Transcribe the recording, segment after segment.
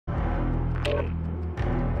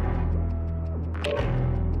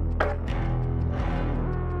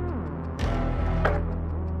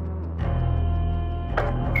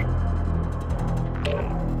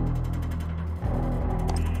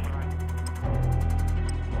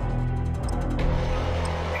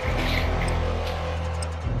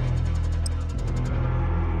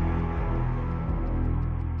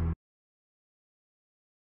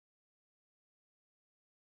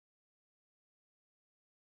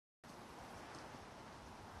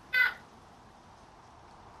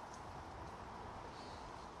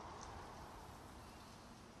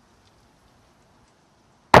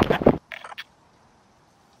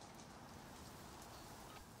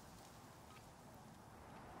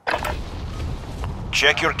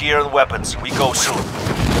Check your gear and weapons. We go soon.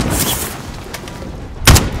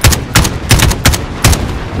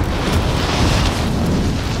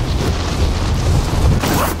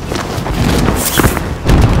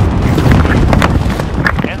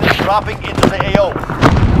 Enemy dropping into the AO.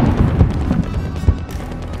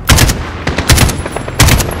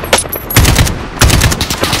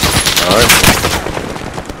 Alright.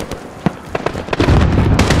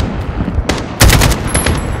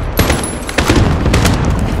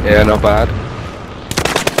 Yeah, not bad.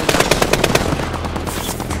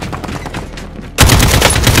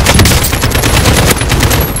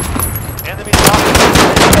 Enemy dropping.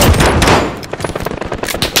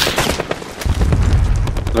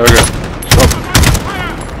 Okay. Stop.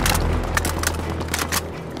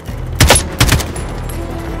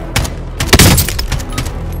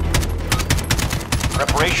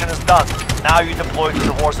 Preparation is done. Now you deploy to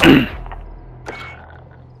the war zone.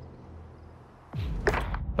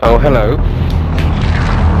 Oh, hello.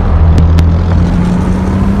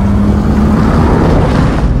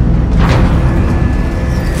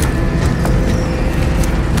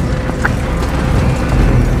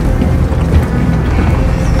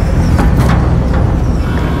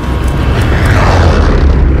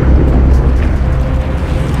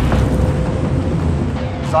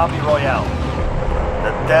 Zombie Royale. The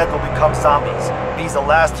dead will become zombies. Be the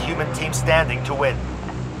last human team standing to win.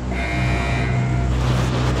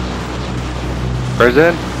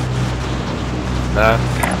 Prison? No.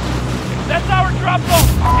 That's our drop zone!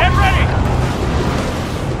 Get ready!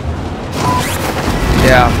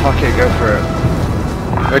 Yeah, fuck it, go for it.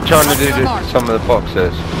 We're trying to do some of the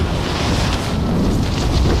boxes.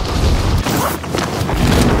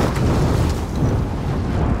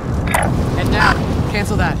 And now,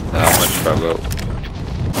 cancel that. Not much trouble.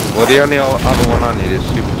 Well, the only other one I need is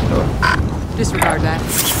Superstar. Disregard that.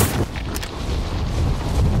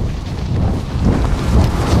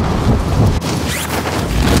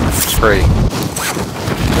 Free.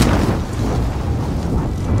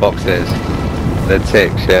 Boxes. The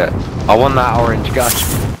ticks, yeah. I want that orange gun.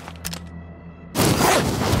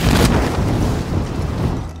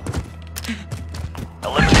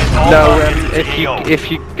 Eliminate all No, targets in the AO. if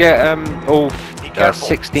you get all careful.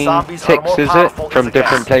 16 Zombies are ticks, more is it, powerful from than the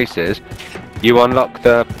different gas. places, you unlock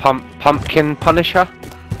the pumpkin punisher.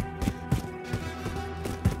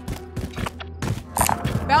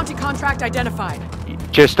 Bounty contract identified.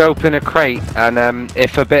 Just open a crate, and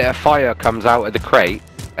if a bit of fire comes out of the crate,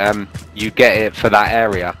 you get it for that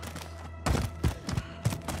area.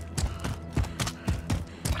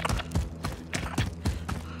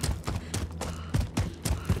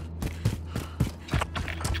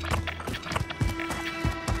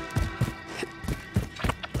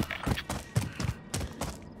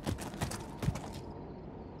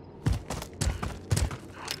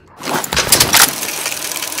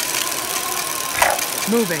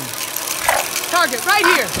 Moving. Target right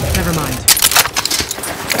here. Never mind.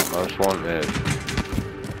 Most wanted.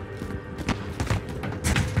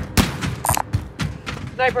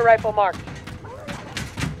 Sniper rifle marked.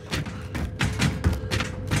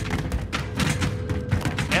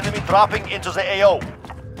 Enemy dropping into the AO.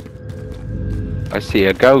 I see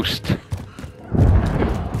a ghost.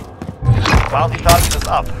 Bounty target is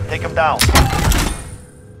up. Take him down.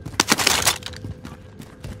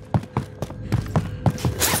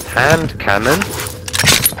 Hand cannon?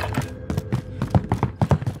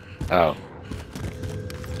 Oh.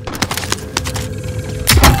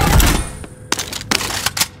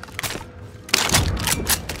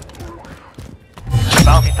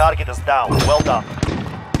 Bounty target is down. Well done.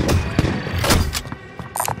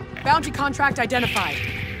 Bounty contract identified.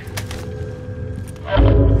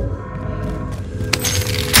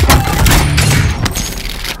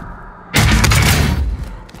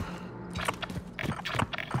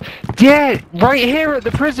 Yeah, right here at the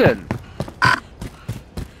prison.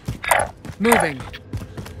 Moving.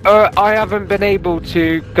 I haven't been able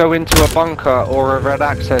to go into a bunker or a red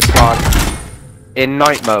access card in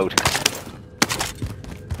night mode.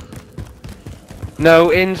 No,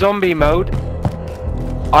 in zombie mode.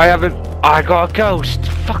 I haven't. I got a ghost.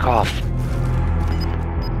 Fuck off.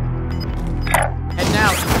 Heading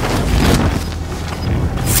out.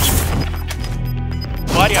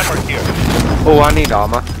 Body armor here. Oh, I need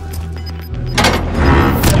armor.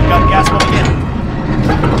 Got gas moving in.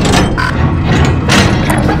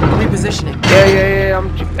 Repositioning. Yeah.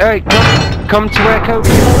 Hey, come to where Kobe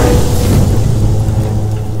is.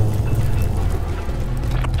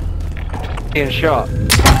 Being shot.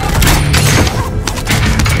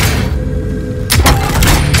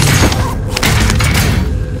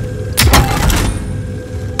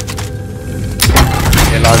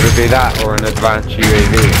 Either be that or an advanced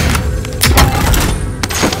UAV.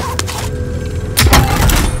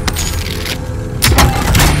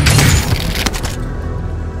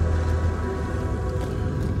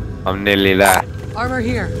 I'm nearly there. Armor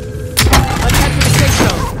here. Let's head for the safe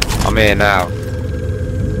zone. I'm here now.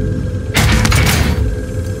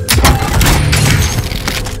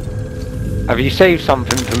 Have you saved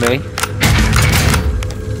something for me?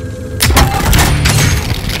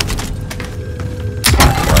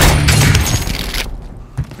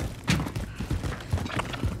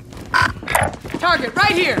 Target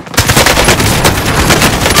right here.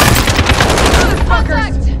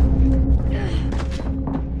 Contact!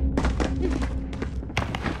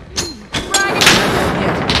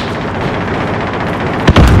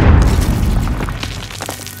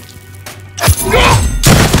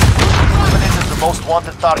 Most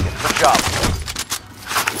wanted target. Good job.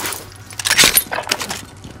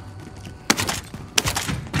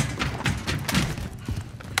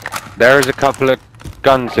 There is a couple of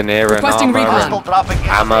guns in here and Requesting armor recon. and Hostile dropping into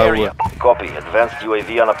the ammo. area. Copy. Advanced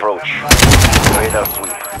UAV on approach. Radar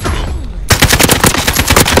sweep.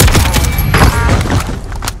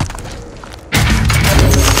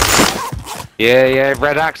 Yeah,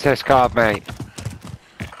 red access card, mate.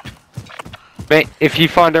 Mate, if you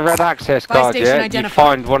find a red access Buy card, station yeah, you identified.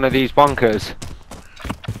 find one of these bunkers.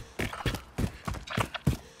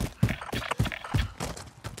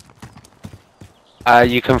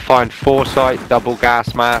 You can find foresight, double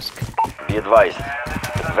gas mask. Be advised.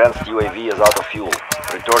 Advanced UAV is out of fuel.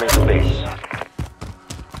 Returning to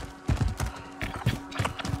base.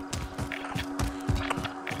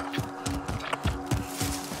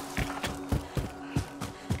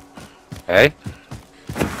 Okay.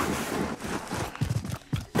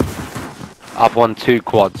 I've won 2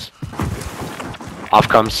 quads. I've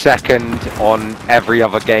come second on every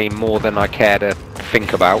other game more than I care to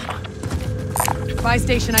think about. Buy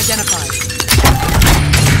station identified.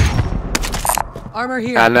 Armor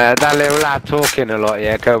here. And that little lad talking a lot,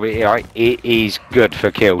 yeah, Kobe, right, he's good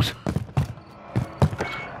for kills.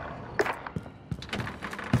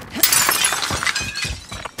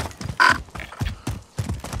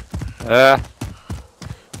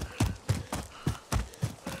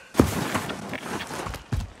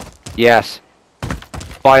 Yes.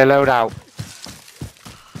 Buy a loadout.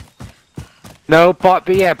 No, but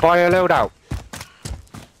yeah, buy a loadout.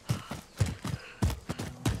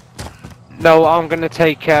 No, I'm gonna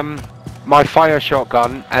take my fire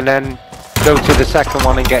shotgun and then go to the second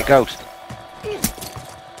one and get Ghost.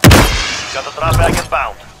 Got the drop bag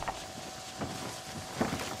inbound.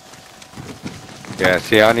 Yeah,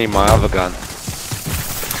 see, I need my other gun.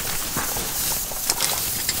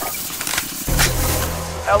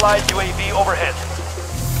 Allied UAV overhead.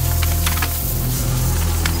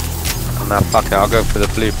 Oh, nah, fuck it, I'll go for the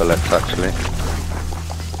blue bullets actually.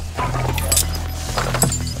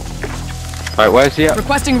 Right, where's the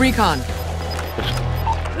Requesting recon.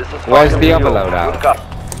 where's the other loadout?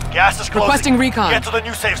 Gas is closing. Requesting recon. Get to the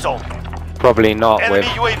new safe zone. Probably not Enemy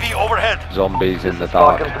with UAV overhead. zombies in the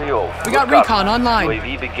dark. Falcon 3-0. We got recon online.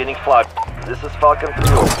 UAV beginning flight. This is Falcon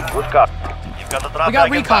 3-0. Good copy. You've got the drop We got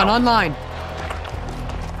bag recon inbound. online.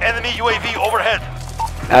 Enemy UAV overhead.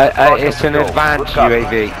 It's an advanced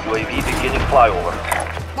UAV. UAV beginning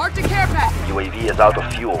flyover. Marked a care package. UAV is out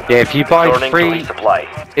of fuel. Yeah, if you buy Returning to free, resupply.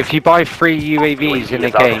 if you buy 3 UAVs in a UAV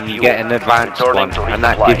is out of game, you fuel. get an advanced Returning one, to and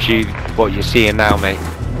that resupply. gives you what you're seeing now, mate.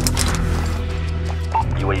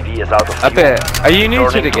 UAV is out of A fuel. bit. Are you new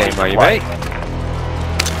to the game, are you, mate?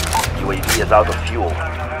 UAV is out of fuel.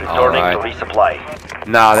 Returning Alright. to resupply.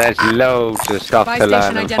 Nah, there's loads of stuff Buy to learn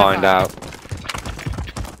station and find identified. out.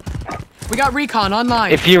 We got recon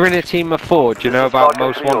online. If you're in a team of 4, do you know about Falcon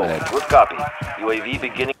Most 3-0. Wanted? Good copy. UAV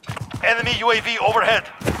beginning. Enemy UAV overhead.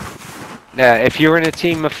 Yeah, if you're in a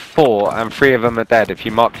team of 4 and 3 of them are dead, if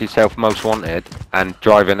you mark yourself Most Wanted and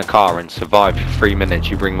drive in a car and survive for 3 minutes,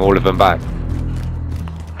 you bring all of them back.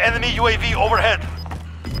 Enemy UAV overhead.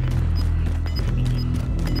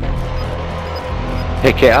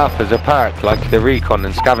 Pick it up as a perk, like the Recon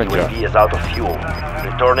and Scavenger. UAV is out of fuel.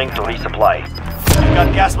 Returning to resupply. We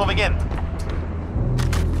got gas moving in.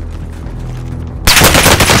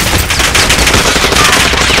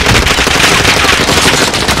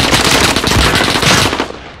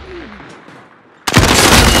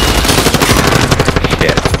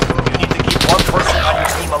 Shit. You need to keep one person on your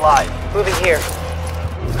team alive. Moving here.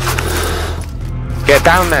 Get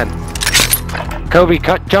down then. Kobe,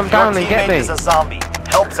 jump down Your and get teammate me. is a zombie.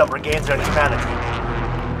 Help them regain their humanity.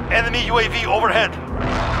 Enemy UAV overhead.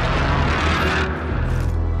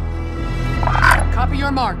 Copy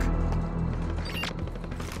your mark.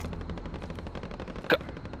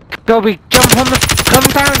 Dobby, jump on the... Come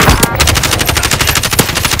down!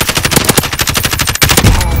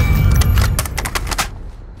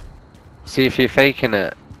 See if you're faking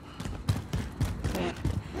it.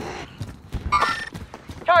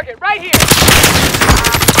 Target right here.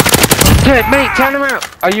 Dude, mate, turn around!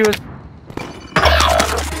 Are you a...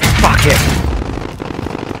 Fuck it!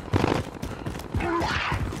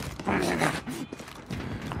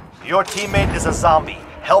 Your teammate is a zombie.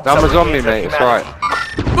 Help I'm them a zombie, regain their mate, it's humanity. right.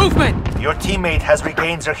 Movement. Your teammate has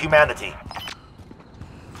regained their humanity.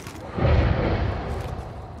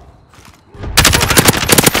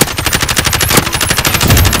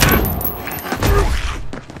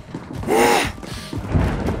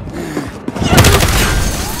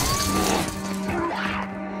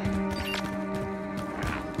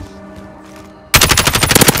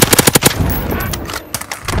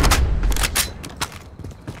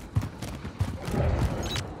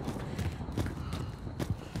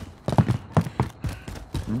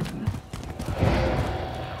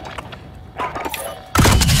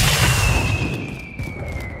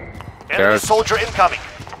 Enemy Yes. soldier incoming.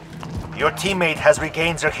 Your teammate has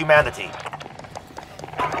regained their humanity.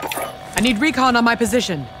 I need recon on my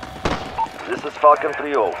position. This is Falcon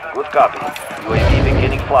 3-0. Good copy. UAV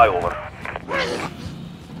beginning flyover.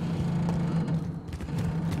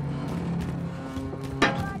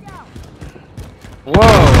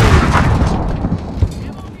 Whoa!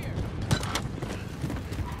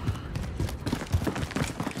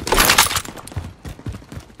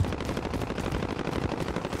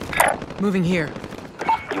 Moving here.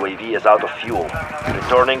 UAV is out of fuel.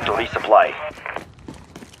 Returning to resupply.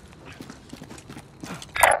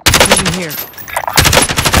 Moving here.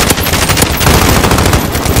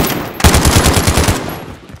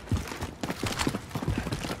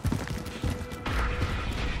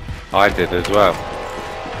 I did as well.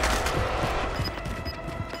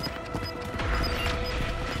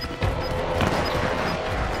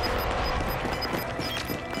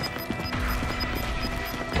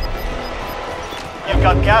 You've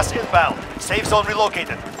got gas inbound. Safe zone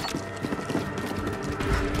relocated.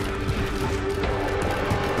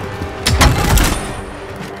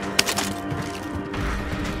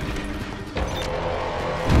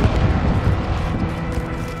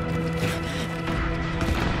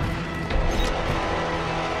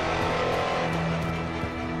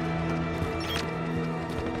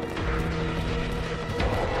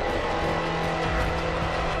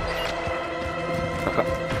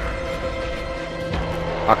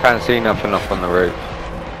 I can't see nothing up on the roof.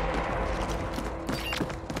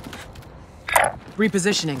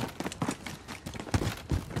 Repositioning.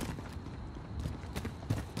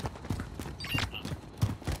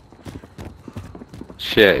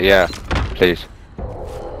 Shit, yeah. Please.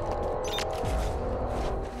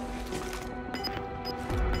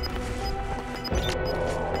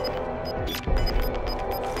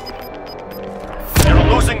 You're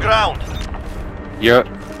losing ground. You're...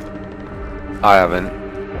 I haven't.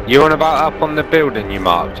 You on about up on the building you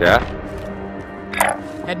marked, yeah?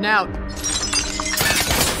 Heading out.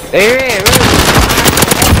 Here!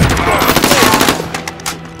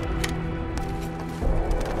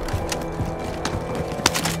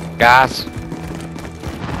 Gas.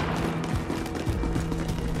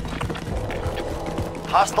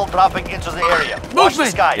 Hostile dropping into the area. Watch the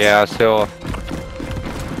Movement! skies. Yeah, I saw.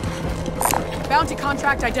 Bounty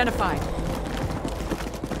contract identified.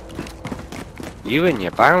 You and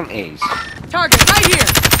your bounties. Target right here.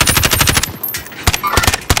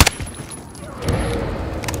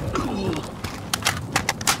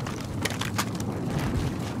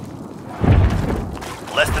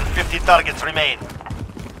 Less than 50 targets remain.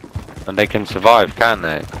 And they can survive, can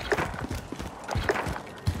they?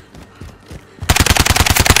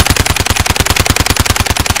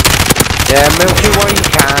 Yeah, milk it while you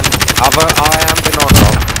can. I am been on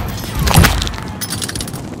off.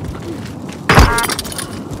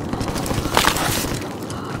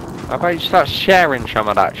 How about you start sharing some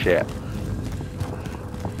of that shit?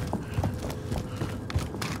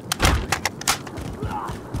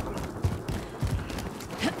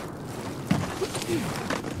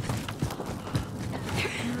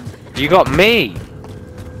 You got me!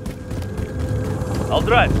 I'll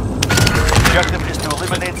drive. The objective is to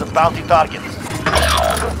eliminate the bounty targets.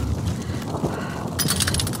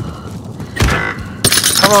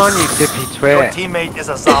 Come on, you dippy Your twit. teammate is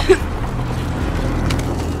a zombie.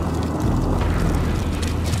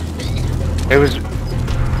 It was...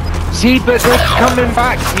 See, but they're coming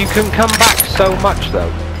back. You can come back so much,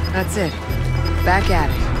 though. That's it. Back at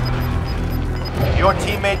it. Your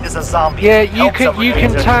teammate is a zombie. Yeah, you Help can them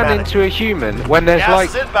regain their turn humanity. into a human when there's Gas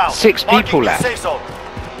is like inbound. 6 Marking people the left. safe zone.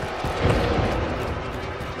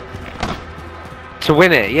 To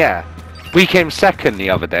win it, yeah. We came second the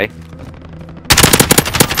other day.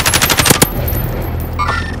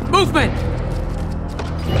 Movement!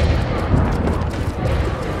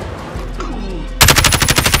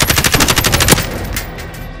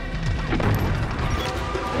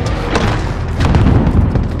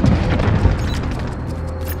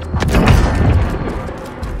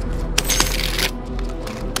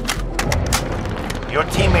 Your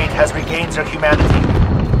teammate has regained their humanity.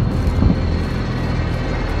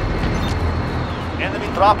 Enemy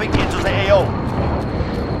dropping into the AO.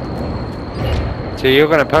 So you're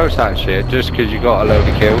gonna post that shit just because you got a load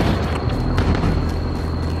of kills?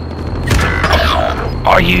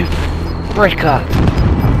 Are you fricker?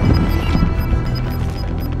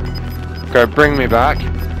 Go bring me back.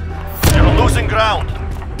 You're losing ground.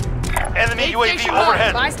 Enemy Aid UAV station marked.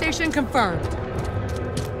 overhead. Buy station confirmed.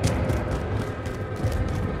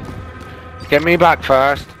 Get me back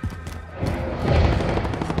first.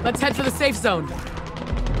 Let's head for the safe zone.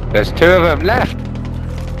 There's two of them left.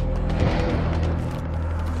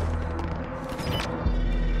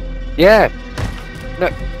 Yeah. No.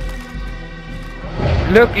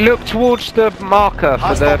 Look towards the marker for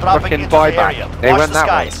Hostile the dropping frickin' into the buyback. area. They Watch went the that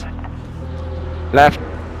skies. way. Left.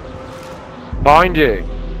 Behind you.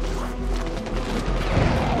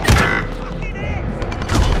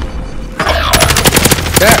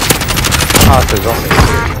 Yeah. Ah, it's a zombie.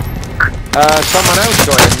 Someone else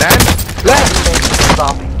got in then. Left.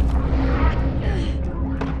 Zombie.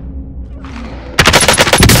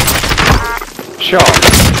 Shot.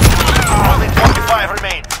 Only 25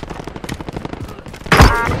 remain.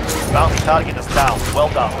 Bounty target is down. Well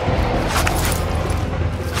done.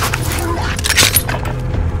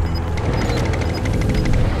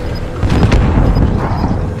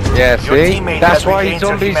 Yeah, Your see? teammate That's has why regained their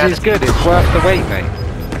zombies is humanity. good. It's worth the wait, mate.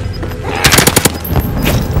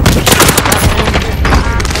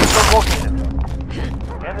 Missile located.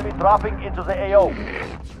 Enemy dropping into the AO.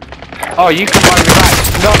 Oh, you can buy me back.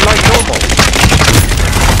 Not like normal.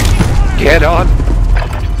 Get on.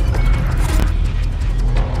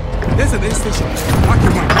 There's an aid station.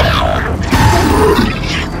 Occupy.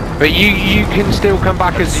 But you can still come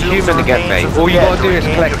back as a human again, mate. All you gotta do is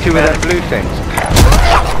collect two of them blue things.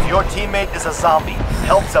 Your teammate is a zombie.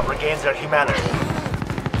 Help them regain their humanity.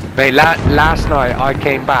 Mate, last night I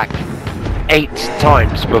came back 8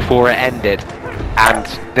 times before it ended. And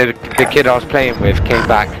the kid I was playing with came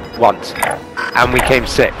back once. And we came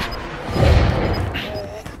 6th.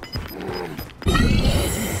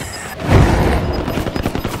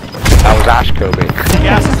 That was Ash Kobe.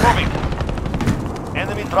 Gas is moving.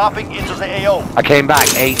 Enemy dropping into the AO. I came back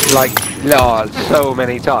 8, like, so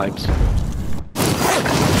many times.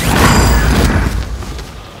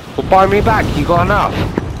 Well, buy me back, you got enough.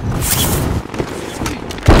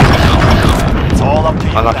 It's all up to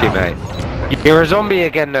you Unlucky, now. mate. You're a zombie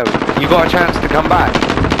again, though. You got a chance to come back.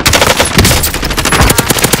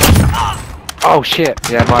 Oh, shit.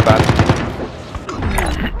 Yeah, my bad.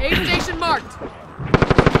 Aid station marked.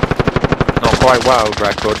 Not quite world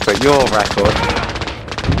record, but your record.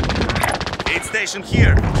 Aid station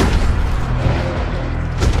here.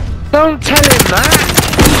 Don't tell him that!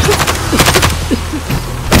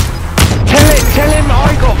 Tell him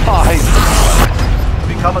I got 5!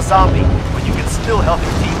 Become a zombie, but you can still help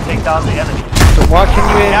your team take down the enemy. So why can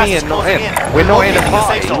you hear Gas me is and not closing him? in. We're not in a Locating the safe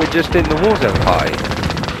party, zone. we're just in the Warzone party.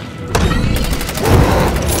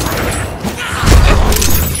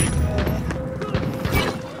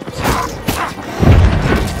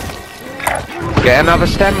 Get another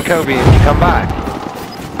stem, Kobe, if you come back.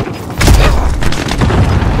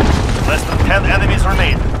 Less than 10 enemies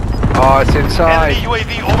remain. Oh, it's inside. Enemy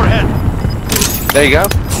UAV overhead. There you go.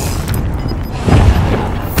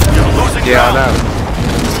 You're losing Yeah, I ground. know.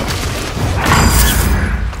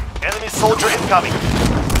 Enemy soldier incoming.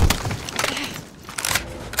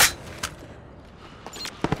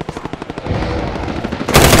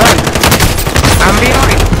 And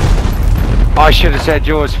behind. I should have said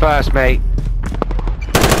yours first, mate.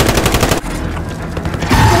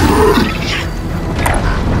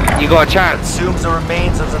 You got a chance. Consumes the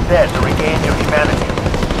remains of the dead to regain your humanity.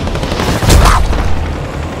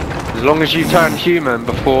 As long as you turn human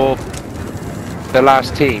before the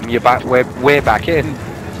last team, you're back. We're back in.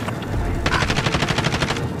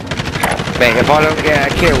 Mate, if I don't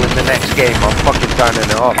get a kill in the next game, I'm fucking turning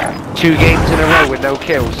it off. 2 games in a row with no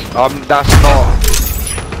kills. That's not.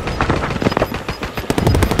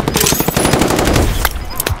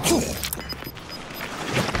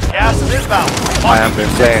 Gas is inbound. I haven't been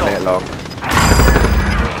playing it long.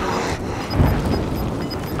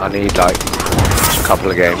 I need like a couple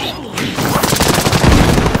of games.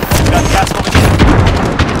 Got gas moving in.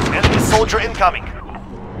 Soldier incoming.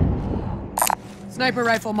 Sniper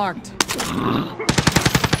rifle marked.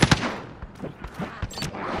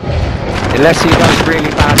 Unless he does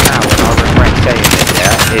really bad now, and I regret saying it,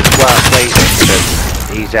 yeah, it's worth waiting because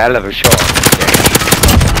he's a hell of a shot.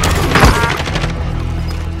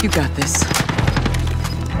 You got this.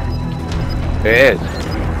 It is.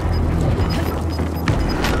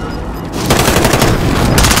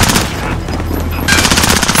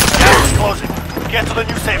 Gas is closing. Get to the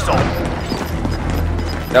new safe zone.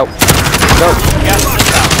 Nope. Nope. Gas is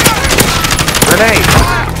inbound. Grenade!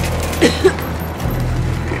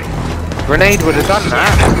 Grenade would have done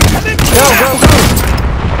that. Go, go, go!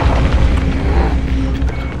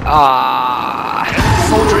 Ah.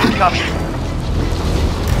 Soldier incoming.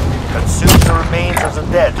 Consume the remains of the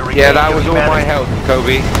dead to regain Yeah, that your was all my humanity. health,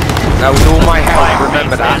 Kobe. That was all my health, Five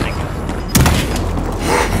remember remain that. standing.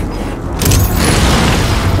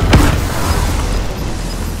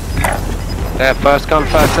 Yeah, first come,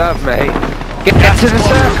 first serve, mate. Get Gas to is the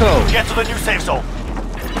closing. circle! Get to the new safe zone.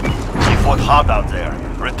 You fought hard out there.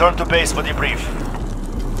 Return to base for debrief.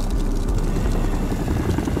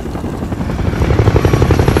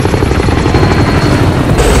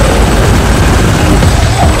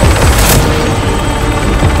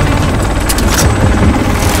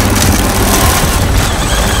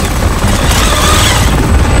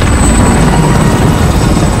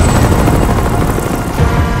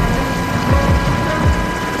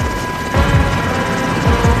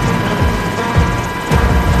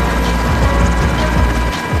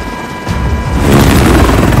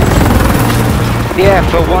 Yeah,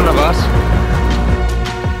 for one of us.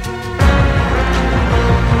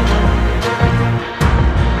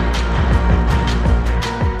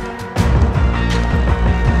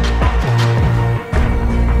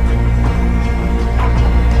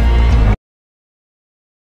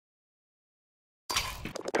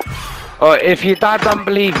 Oh, if your dad don't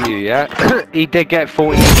believe you, yeah, he did get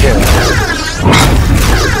 14 kills.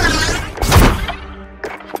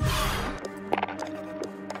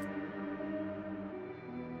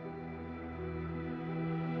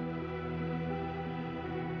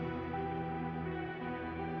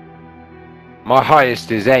 My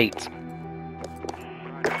highest is 8.